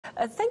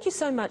Thank you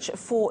so much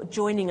for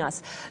joining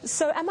us.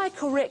 So am I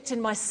correct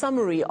in my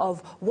summary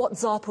of what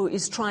ZAPU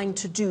is trying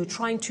to do,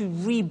 trying to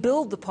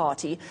rebuild the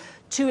party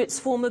to its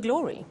former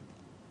glory?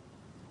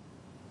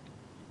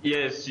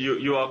 Yes,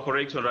 you are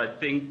correct, all right.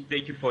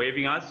 Thank you for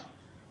having us.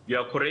 You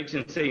are correct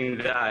in saying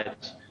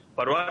that.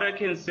 But what I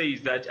can say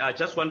is that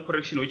just one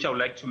correction which I would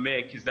like to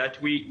make is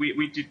that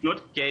we did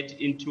not get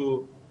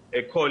into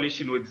a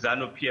coalition with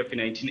ZANU-PF in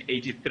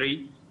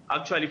 1983.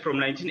 Actually, from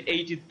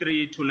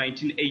 1983 to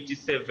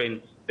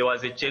 1987, there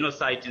was a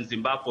genocide in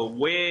Zimbabwe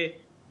where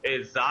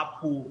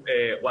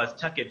ZAPU was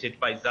targeted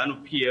by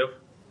ZANU-PF,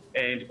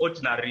 and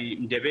ordinary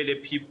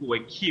Ndebele people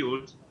were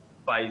killed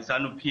by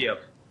ZANU-PF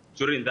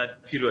during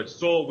that period.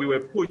 So we were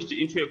pushed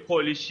into a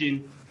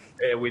coalition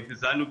with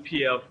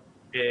ZANU-PF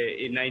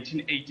in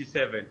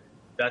 1987.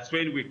 That's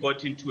when we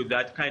got into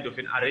that kind of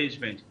an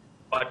arrangement.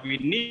 But we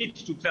need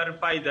to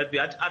clarify that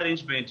that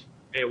arrangement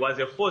was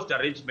a forced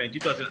arrangement.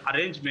 It was an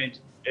arrangement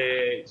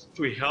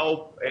to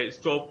help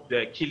stop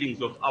the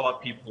killings of our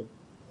people,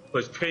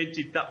 because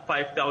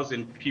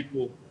 25,000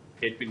 people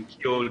had been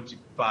killed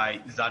by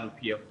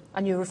ZANU-PF.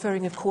 And you're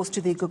referring, of course,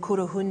 to the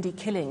Gukurahundi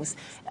killings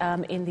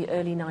in the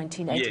early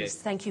 1980s. Yes.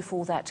 Thank you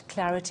for that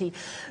clarity.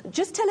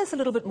 Just tell us a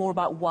little bit more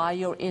about why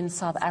you're in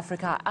South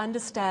Africa. I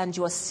understand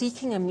you are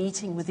seeking a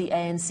meeting with the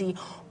ANC.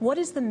 What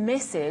is the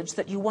message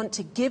that you want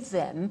to give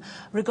them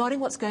regarding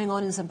what's going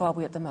on in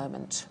Zimbabwe at the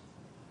moment?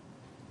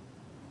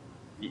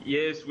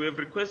 Yes, we have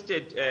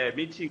requested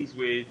meetings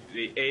with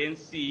the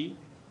ANC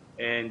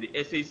and the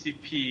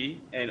SACP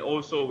and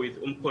also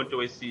with Umkhonto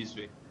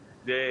weSizwe.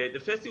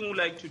 The first thing we'd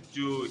like to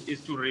do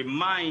is to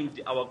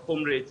remind our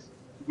comrades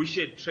we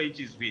shared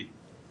trenches with,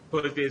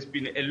 because there's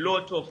been a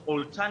lot of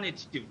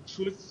alternative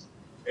truths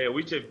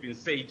which have been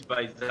said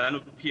by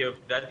ZANU-PF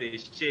that they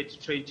shared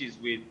trenches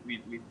with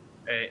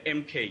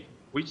MK,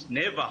 which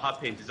never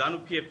happened.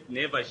 ZANU-PF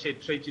never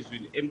shared trenches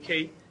with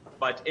MK,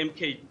 but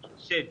MK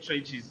shared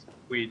trenches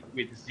with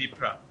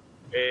ZIPRA.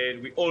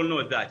 And we all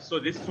know that. So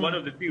this is one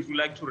of the things we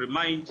like to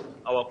remind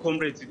our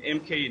comrades in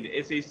MK and the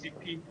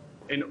SACP.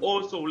 And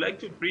also we'd like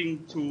to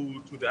bring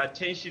to the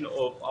attention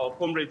of our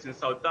comrades in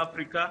South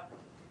Africa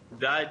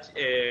that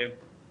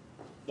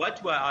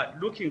what we are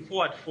looking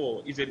forward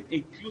for is an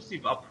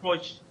inclusive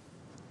approach,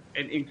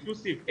 an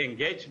inclusive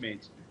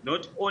engagement,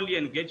 not only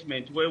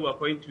engagement where we're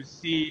going to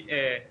see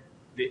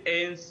the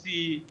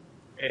ANC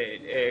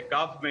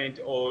government,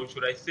 or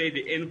should I say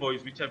the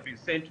envoys which have been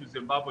sent to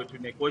Zimbabwe to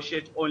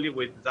negotiate only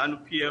with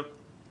ZANU-PF.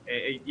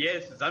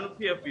 Yes,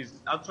 ZANU-PF is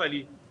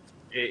actually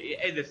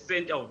at the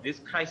center of this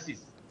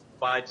crisis,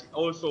 but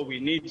also we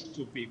need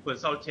to be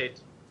consulted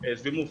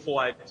as we move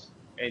forward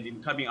and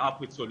in coming up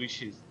with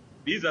solutions.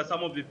 These are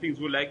some of the things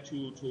we like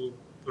to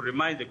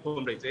remind the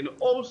comrades, and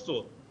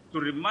also to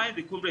remind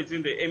the comrades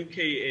in the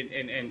MK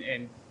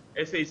and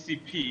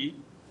SACP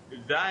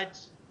that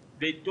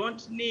they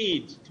don't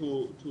need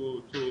to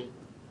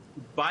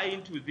buy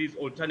into these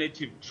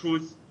alternative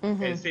truths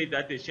and say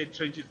that they shared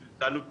trenches with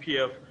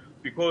ZANU-PF,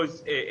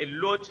 because a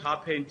lot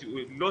happened.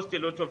 We lost a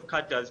lot of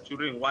cadres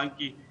during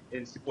Wanki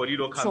and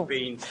Sipolilo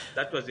campaign.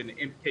 That was an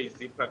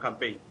MK-ZIPRA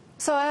campaign.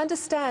 So I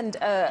understand,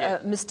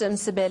 Mr.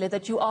 Msebele,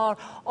 that you are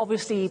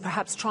obviously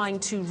perhaps trying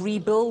to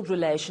rebuild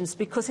relations,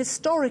 because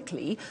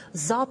historically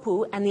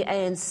ZAPU and the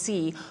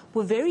ANC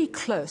were very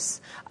close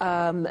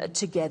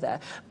together.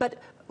 But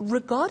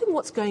regarding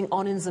what's going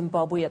on in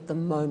Zimbabwe at the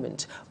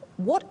moment,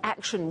 what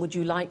action would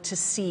you like to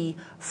see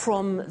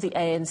from the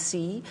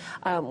ANC?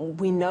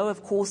 We know,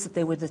 of course, that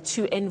there were the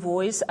two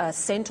envoys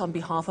sent on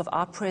behalf of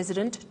our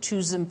president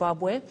to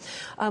Zimbabwe.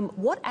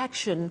 What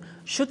action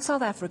should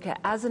South Africa,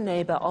 as a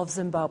neighbor of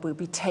Zimbabwe,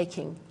 be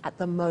taking at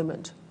the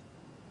moment?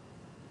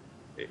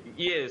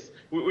 Yes,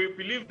 we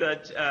believe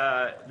that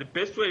the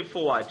best way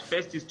forward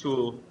first is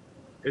to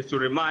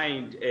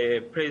remind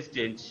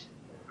President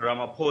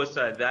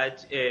Ramaphosa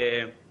that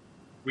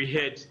we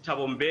had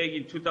Thabo Mbeki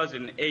in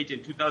 2008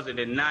 and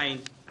 2009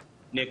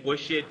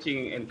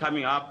 negotiating and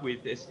coming up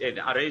with an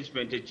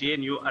arrangement, a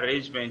GNU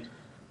arrangement.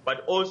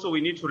 But also we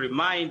need to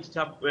remind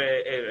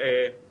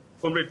Comrade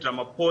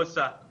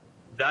Ramaphosa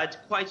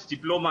that quiet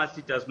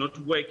diplomacy does not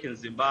work in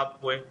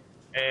Zimbabwe,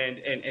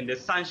 and the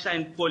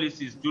sunshine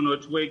policies do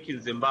not work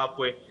in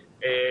Zimbabwe.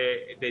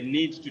 They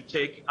need to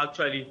take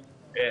actually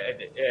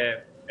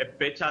a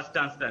better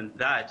stance than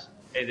that,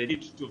 and they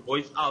need to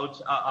voice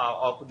out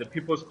of the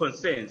people's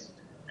concerns.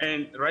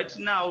 And right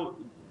now,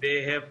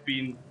 there have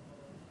been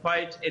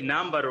quite a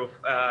number of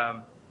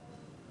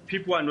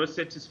people who are not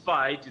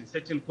satisfied in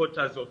certain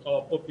quarters of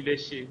our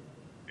population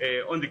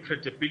on the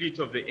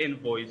credibility of the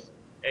envoys,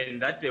 and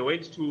that they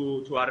went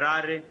to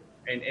Harare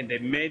and they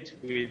met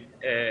with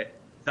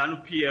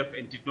ZANU-PF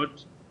and did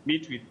not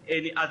meet with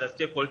any other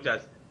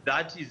stakeholders.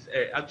 That is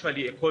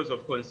actually a cause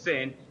of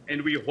concern,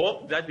 and we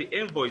hope that the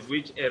envoys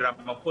which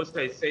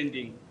Ramaphosa is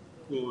sending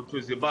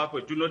to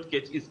Zimbabwe do not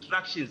get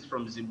instructions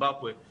from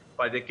Zimbabwe,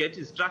 but they get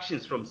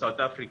instructions from South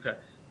Africa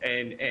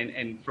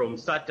and from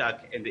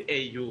SADC and the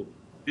AU.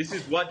 This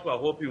is what we're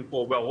hoping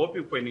for. We're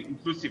hoping for an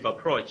inclusive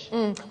approach.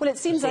 Well, it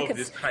seems like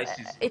this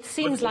crisis. It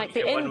seems like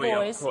the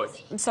envoys.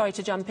 I'm sorry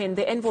to jump in.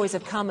 The envoys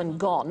have come and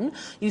gone.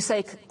 You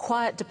say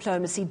quiet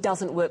diplomacy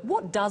doesn't work.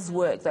 What does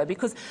work, though?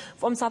 Because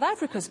from South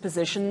Africa's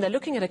position, they're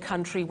looking at a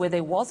country where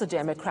there was a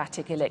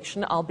democratic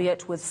election,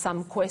 albeit with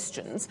some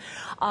questions.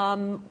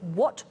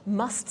 What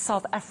must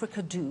South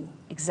Africa do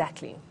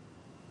exactly?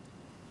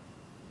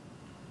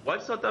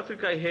 What South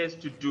Africa has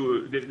to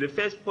do, the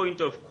first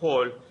point of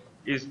call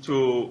is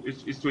to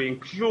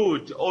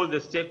include all the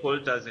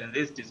stakeholders in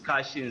these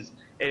discussions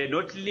and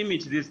not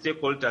limit these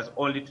stakeholders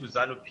only to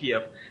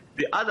ZANU-PF.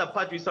 The other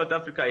part which South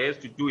Africa has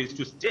to do is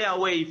to stay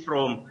away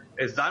from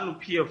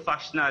ZANU-PF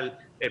factional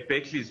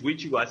battles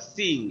which we are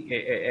seeing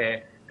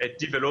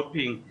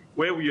developing,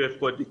 where we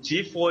have got the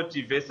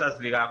G40 versus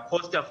the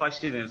Costa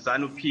faction and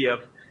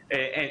ZANU-PF,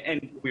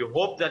 and we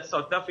hope that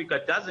South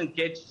Africa doesn't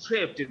get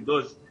trapped in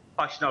those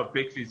factional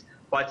battles,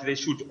 but they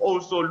should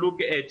also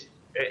look at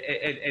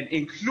and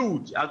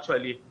include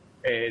actually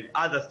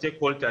other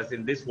stakeholders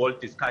in these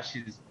world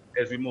discussions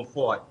as we move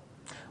forward.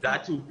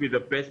 That would be the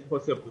best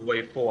possible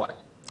way forward.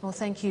 Well,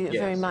 thank you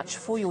very much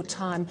for your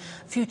time.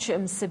 Future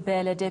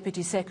Msebele,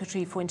 Deputy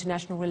Secretary for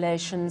International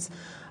Relations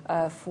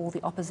for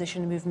the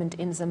opposition movement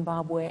in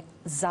Zimbabwe,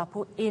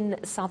 ZAPU, in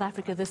South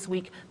Africa this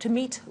week to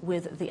meet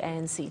with the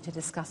ANC to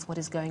discuss what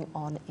is going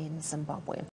on in Zimbabwe.